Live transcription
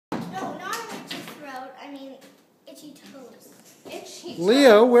itchy toes. Itchy toes?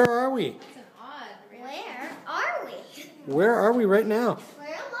 Leo, where are we? That's an odd reaction. Where are we? Where are we right now? We're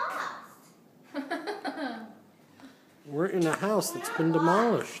lost. We're in a house that's been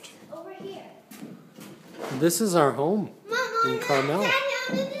demolished. Over here. This is our home Mom, in Carmel. Daddy, I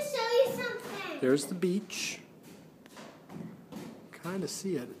wanted to show you something. There's the beach. Kind of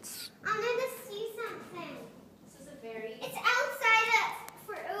see it. It's I wanted to see something. This is a very, It's outside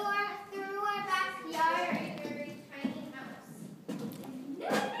through our backyard. very tiny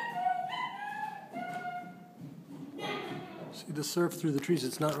house. see the surf through the trees.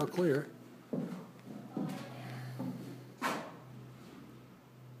 It's not real clear.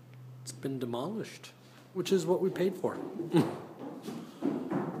 It's been demolished, which is what we paid for.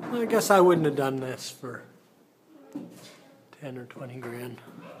 I guess I wouldn't have done this for 10 or 20 grand.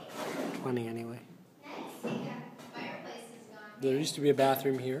 20 anyway. Fireplace is gone. There used to be a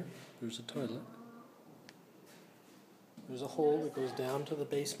bathroom here. There's a toilet. There's a hole that goes down to the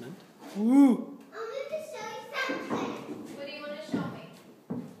basement. Woo! I wanted to show you something. What do you want to show me?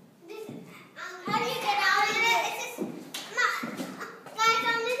 How do you get out of it? It's just, guys, I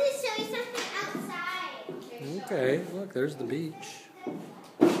wanted to show you something outside. Okay, look, there's the beach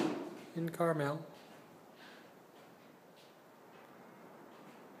in Carmel.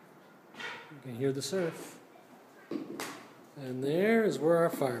 You can hear the surf. And there is where our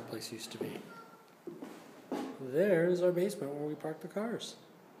fireplace used to be. There is our basement where we park the cars.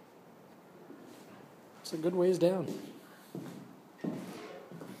 It's a good ways down.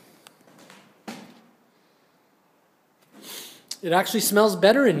 It actually smells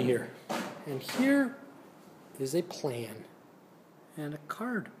better in here. And here is a plan and a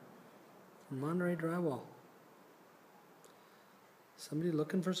card from Monterey Drywall. Somebody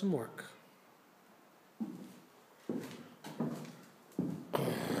looking for some work.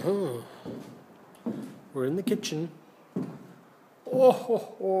 We're in the kitchen.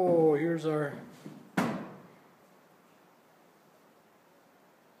 Oh, here's our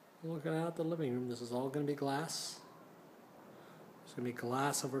looking out the living room. This is all going to be glass. There's going to be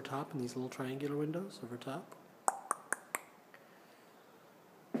glass over top and these little triangular windows over top.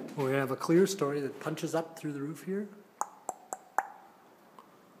 We're going to have a clear story that punches up through the roof here.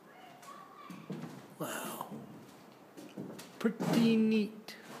 Wow. Pretty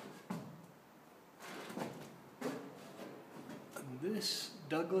neat. And this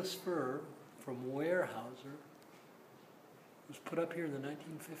Douglas fir from Weyerhaeuser was put up here in the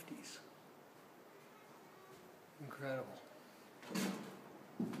 1950s. Incredible.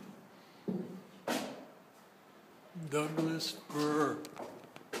 Douglas fir.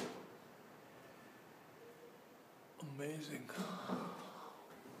 Amazing.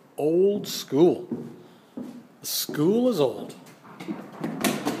 Old school. The school is old.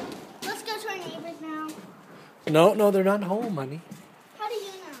 Let's go to our neighbors now. No, they're not home, honey. How do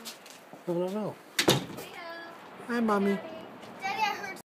you know? I don't know. Hi, Mommy.